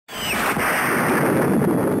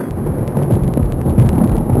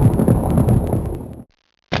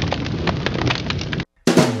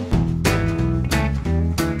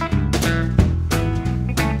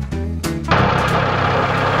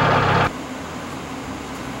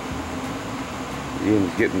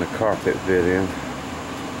Ian's getting the carpet fit in,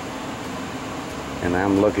 and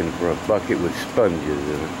I'm looking for a bucket with sponges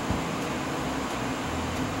in it.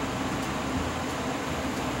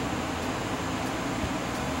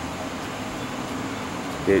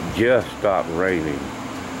 It just stopped raining.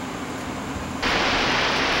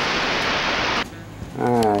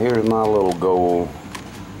 Here's my little goal.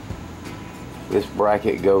 This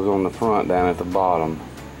bracket goes on the front down at the bottom.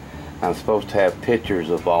 I'm supposed to have pictures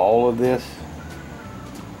of all of this.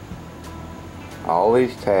 All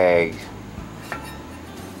these tags.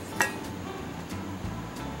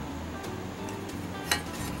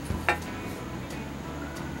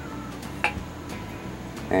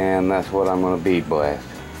 And that's what I'm going to bead blast.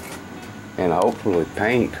 And hopefully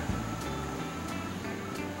paint.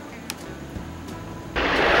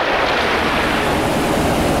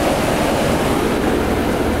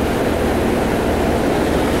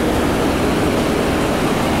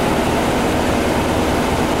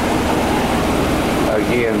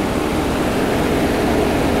 Again.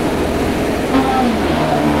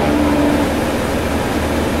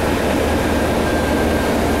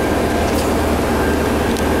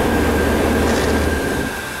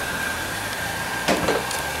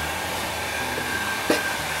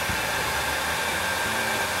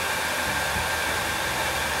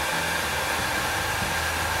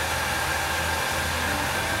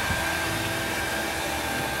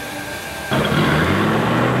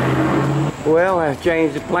 Well, I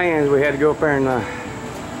changed the plans. We had to go up there and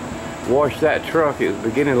wash that truck. It was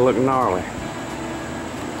beginning to look gnarly.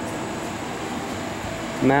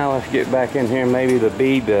 Now let's get back in here. Maybe the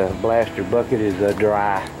bead blaster bucket is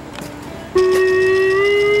dry.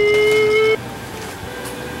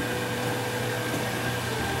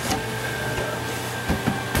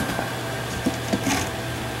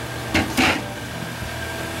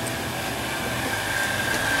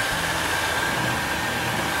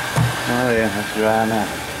 Oh yeah, that's dry now.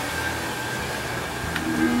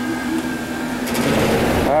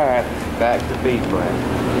 Alright, back to bead blast.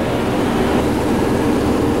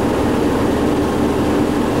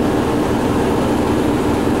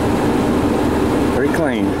 Pretty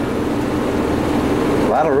clean. A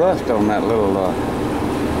lot of rust on that little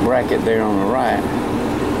bracket there on the right.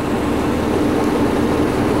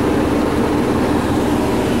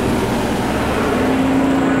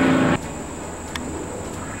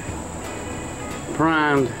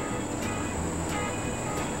 Primed.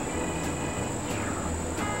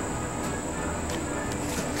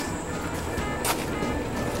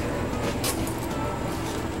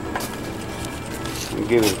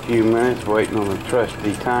 Give it a few minutes, waiting on the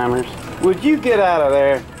trusty timers. Would you get out of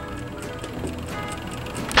there?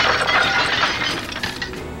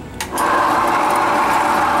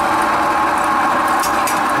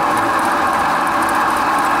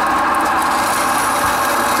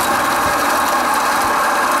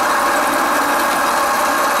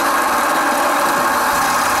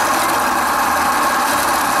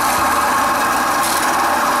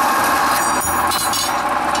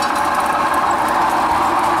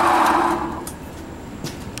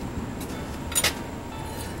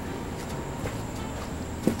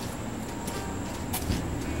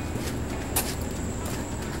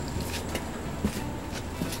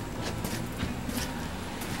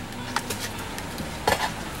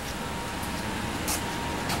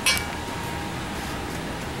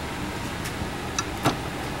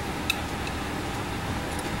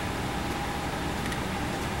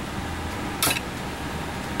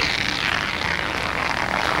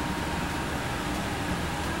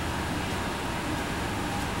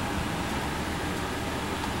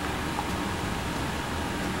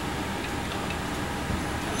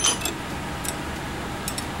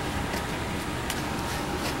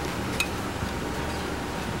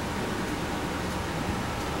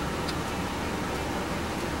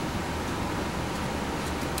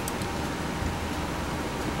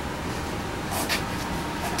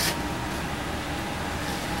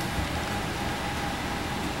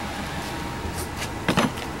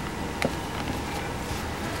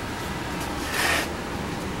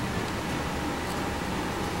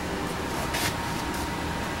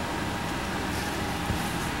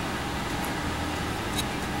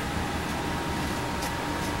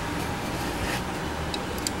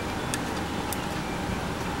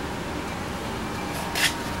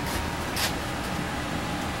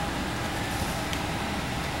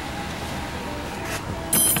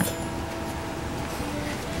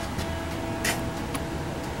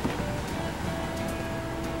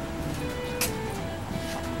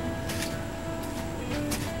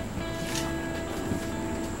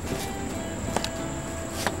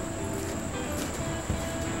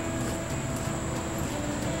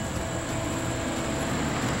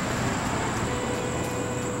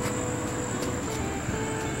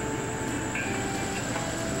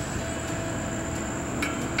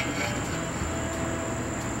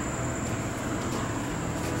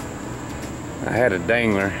 I had a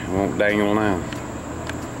dangler, it won't dangle now.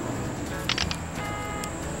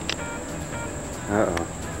 Uh-oh.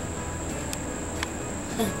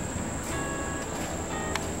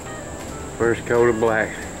 First coat of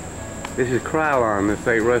black. This is Krylon, this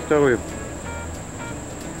ain't Rust-Oleum.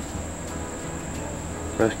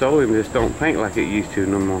 Rust-Oleum just don't paint like it used to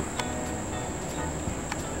no more.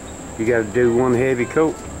 You gotta do one heavy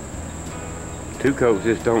coat. Two coats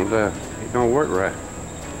just don't, it don't work right.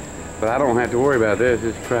 But I don't have to worry about this,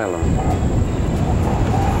 it's Krylon.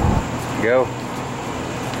 Go.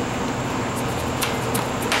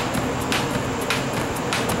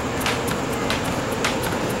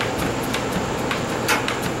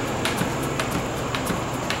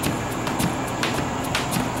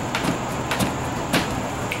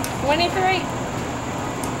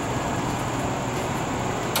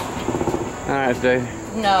 Alright, Dave.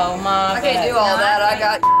 No, Mom. I can't do all that. I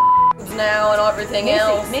got now and everything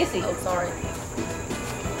else. Missy. Oh, sorry.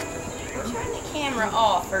 Turn the camera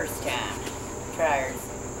off first time. Tryers.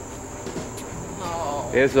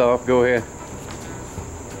 Oh. It's off, go ahead.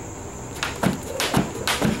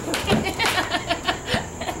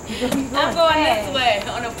 I'm going this way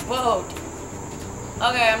on a boat.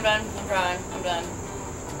 Okay, I'm done. I'm trying. I'm done.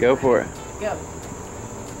 Go for it. Go.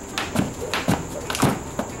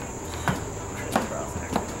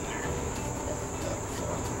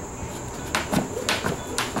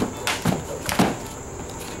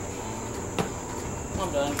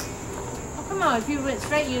 I'm done. Oh, come on. If you went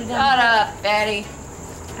straight, you'd have done Shut that. up, Daddy.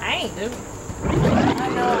 I ain't doing it. I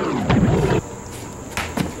know.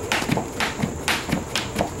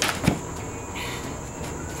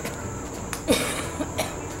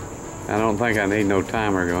 I don't think I need no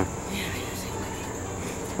timer going.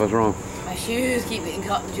 What's wrong? My shoes keep getting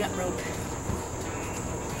caught in the jump rope.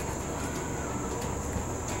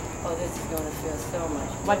 Oh, this is going to feel so much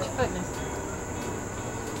better. Watch your foot, miss.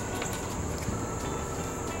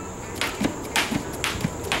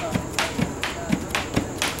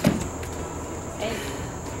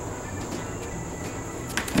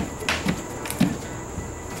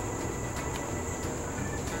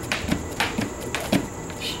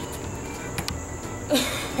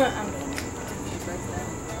 I'm done.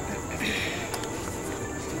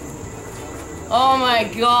 Oh my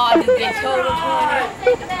God, did they total corner?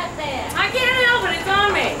 Think about that. I can't help it, it's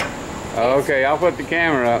on me. Okay, I'll put the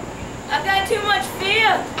camera up. I've got too much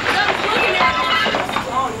fear. Something's looking at me. I'm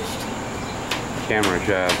astonished. Camera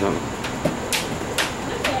shy or something.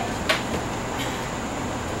 Look at it.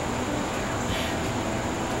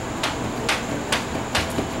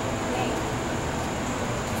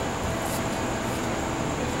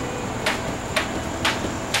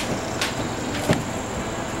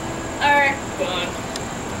 Alright, done.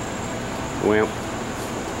 Wimp.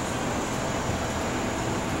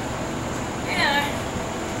 Yeah,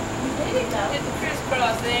 You did it, though. did the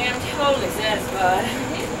crisscross thing. I'm totally satisfied.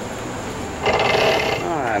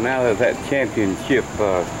 Alright, now that that championship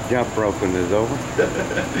jump roping is over.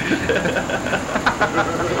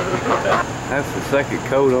 That's the second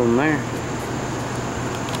coat on there.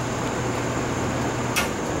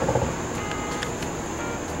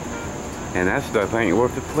 And that stuff ain't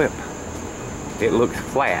worth a flip. It looks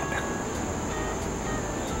flat.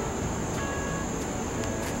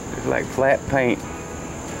 It's like flat paint.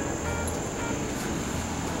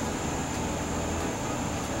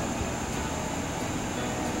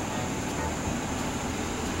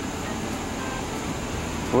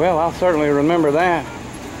 Well, I'll certainly remember that.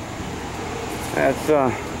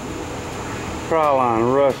 That's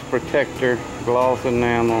Krylon Rust Protector Gloss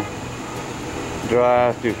Enamel.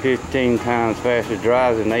 Dries to 15 times faster.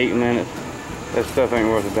 Dries in 8 minutes. That stuff ain't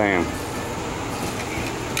worth a damn.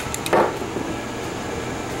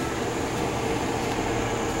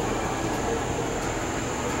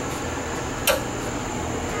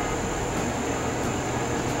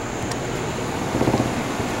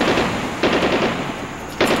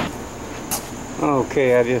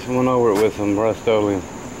 Okay, I just went over it with some Rust-Oleum.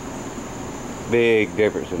 Big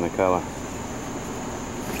difference in the color.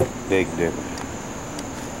 Big difference.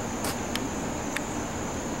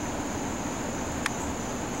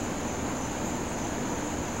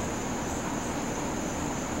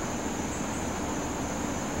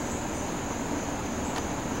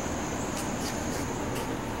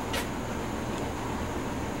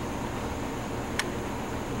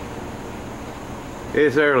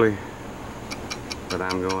 It's early, but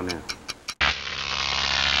I'm going in.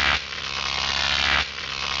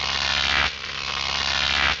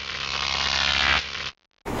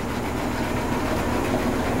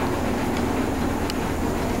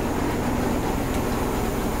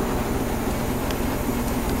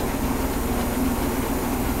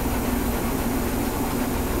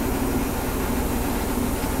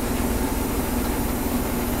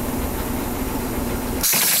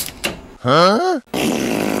 Huh?